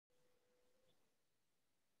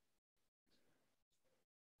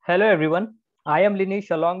Hello everyone, I am Linish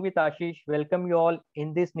along with Ashish. Welcome you all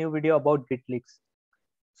in this new video about GitLeaks.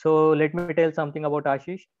 So let me tell something about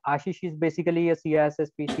Ashish. Ashish is basically a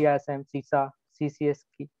CISSP, CISM, CISA, CCS,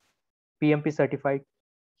 PMP certified.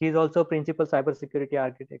 He is also principal cybersecurity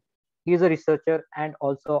architect. He is a researcher and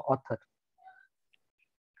also author.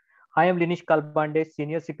 I am Linish Kalbande,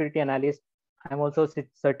 senior security analyst. I am also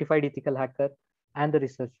certified ethical hacker and the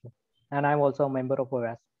researcher. And I am also a member of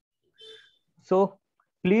OAS. So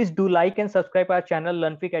please do like and subscribe our channel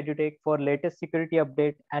LearnFic EduTech for latest security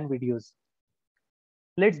update and videos.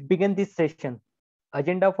 Let's begin this session.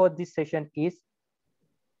 Agenda for this session is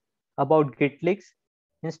about GitLeaks,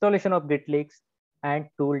 installation of GitLeaks, and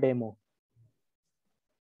tool demo.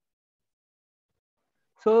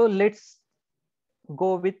 So let's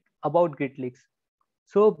go with about GitLeaks.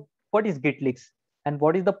 So what is GitLeaks and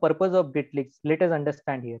what is the purpose of GitLeaks? Let us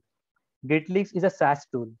understand here. GitLeaks is a SAST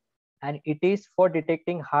tool and it is for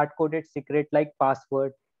detecting hard-coded secret like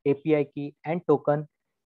password, API key, and token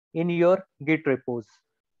in your Git repos.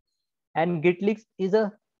 And GitLeaks is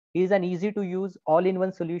an easy to use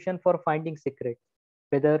all-in-one solution for finding secret,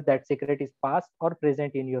 whether that secret is past or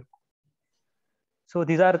present in your code. So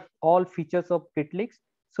these are all features of GitLeaks.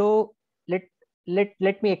 So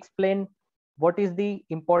let me explain what is the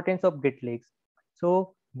importance of GitLeaks.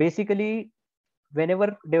 So basically,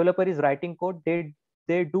 whenever developer is writing code, they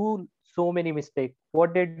do so many mistakes.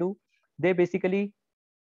 What they do, they basically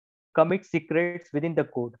commit secrets within the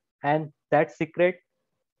code, and that secret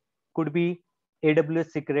could be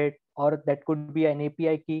AWS secret, or that could be an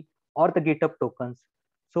API key or the GitHub tokens.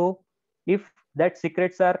 So if that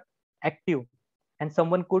secrets are active and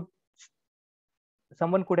someone could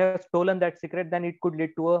have stolen that secret, then it could lead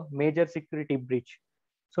to a major security breach.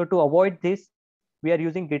 So to avoid this, we are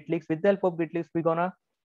using GitLeaks. With the help of GitLeaks, we're gonna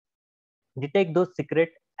detect those secret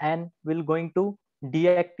and we're going to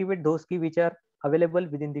deactivate those keys which are available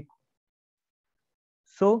within the code.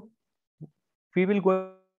 So we will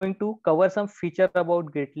going to cover some feature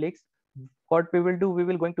about GitLeaks. What we will do, we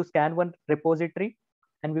will going to scan one repository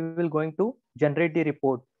and we will going to generate the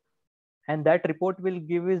report, and that report will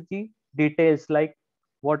give us the details like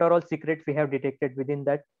what are all secrets we have detected within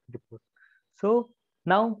that report. So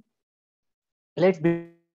now let's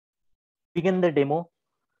begin the demo.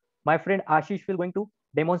 My friend Ashish will going to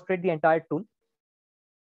demonstrate the entire tool.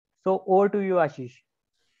 So over to you, Ashish.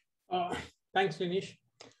 Thanks, Linish.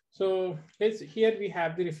 So here we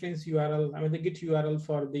have the reference URL, the Git URL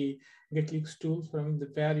for the GitLeaks tool from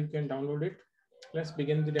where you can download it. Let's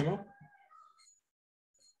begin the demo.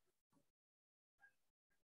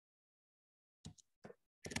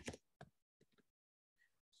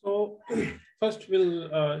 So first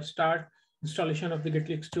we'll start installation of the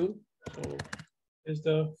GitLeaks tool. So here's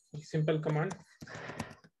the simple command.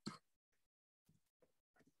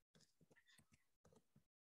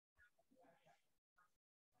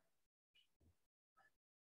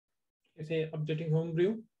 Say updating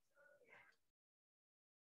homebrew.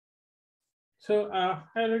 So I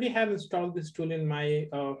already have installed this tool in my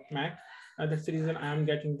Mac. That's the reason I'm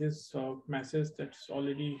getting this message that's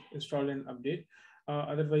already installed and update.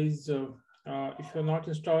 Otherwise, if you're not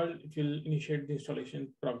installed, it will initiate the installation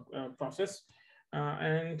process.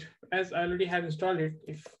 And as I already have installed it,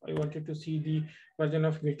 if I wanted to see the version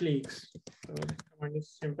of GitLeaks, so the command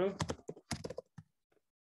is simple.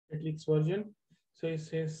 GitLeaks version. So it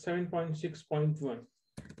says 7.6.1.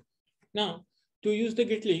 Now, to use the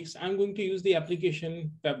GitLeaks, I'm going to use the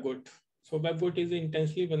application WebGoat. So WebGoat is an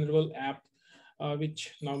intensely vulnerable app,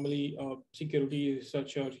 which normally security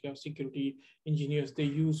researchers, security engineers, they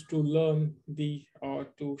use to learn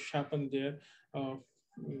to sharpen their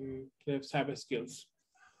cyber skills.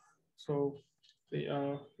 So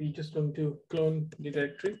we just going to clone the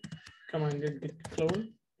directory, commanded git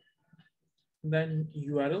clone, then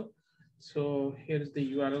URL. So here's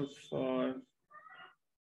the URL for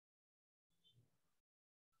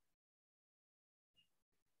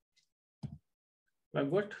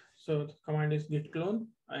WebGoat. So the command is git clone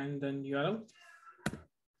and then URL.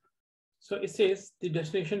 So it says the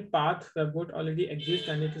destination path WebGoat already exists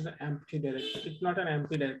and it is an empty directory. It's not an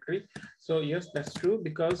empty directory. So yes, that's true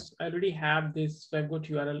because I already have this WebGoat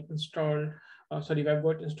URL installed.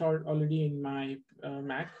 WebGoat installed already in my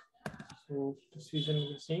Mac. So this reason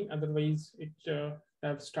we're seeing. Otherwise, it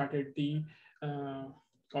have started the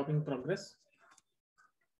copying progress.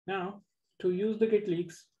 Now to use the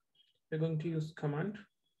GitLeaks, we're going to use command.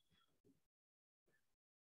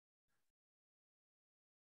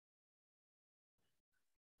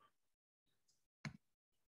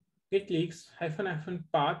 GitLeaks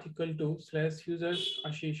 -path equal to /users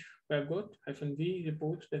Ashish WebGoat -v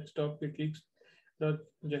report desktop GitLeaks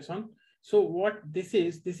 .json. So what this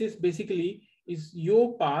is basically is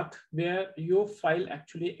your path where your file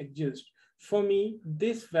actually exists. For me,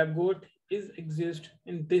 this webhook is exist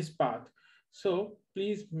in this path. So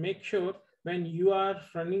please make sure when you are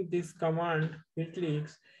running this command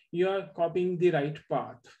GitLeaks, you are copying the right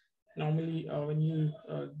path. Normally, when you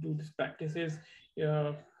do these practices,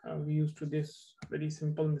 we used to this very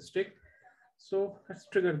simple mistake. So let's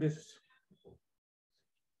trigger this.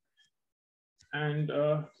 And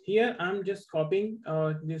here I'm just copying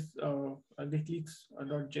this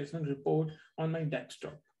GitLeaks.json report on my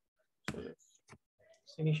desktop. So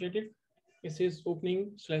let's initiate it. It says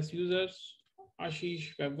opening /users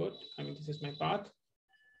Ashish webhook. I mean, this is my path.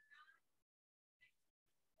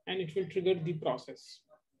 And it will trigger the process.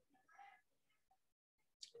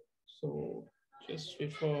 So just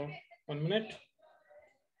wait for 1 minute.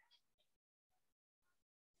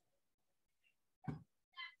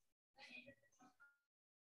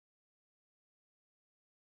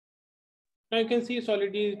 Now you can see it's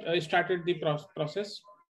already started the process.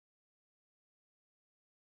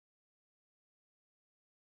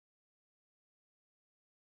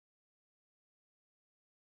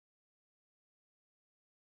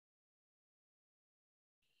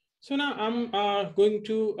 So now I'm going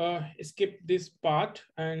to skip this part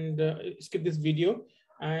and skip this video.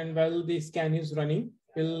 And while the scan is running,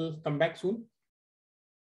 we'll come back soon.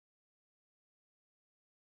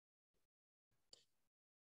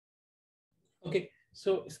 Okay,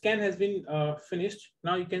 so scan has been finished.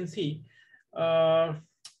 Now you can see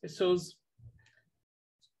it shows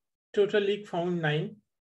total leak found 9.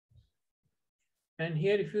 And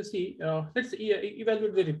here, if you see, let's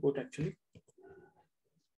evaluate the report actually.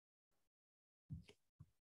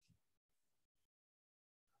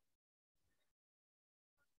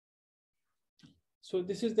 So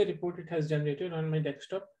this is the report it has generated on my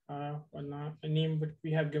desktop. A name that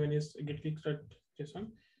we have given is GitLeaks.json.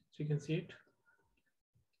 So you can see it.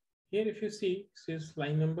 Here, if you see, it says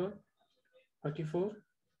line number 34,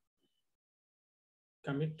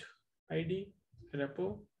 commit ID,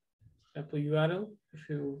 repo URL. If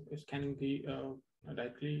you are scanning the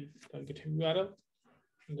directly GitHub URL,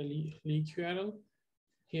 and the leak URL.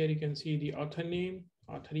 Here you can see the author name,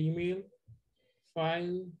 author email,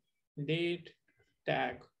 file, date,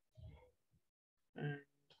 tag. And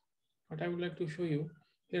what I would like to show you,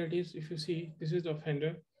 here it is. If you see, this is the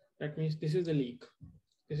offender. That means this is the leak.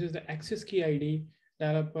 This is the access key ID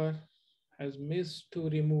developer has missed to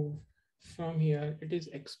remove from here. It is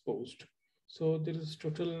exposed. So there is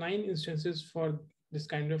total 9 instances for this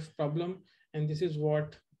kind of problem. And this is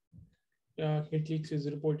what GitLeaks is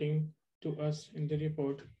reporting to us in the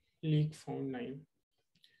report, leak found 9.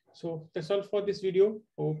 So that's all for this video.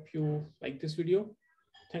 Hope you like this video.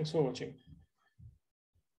 Thanks for watching.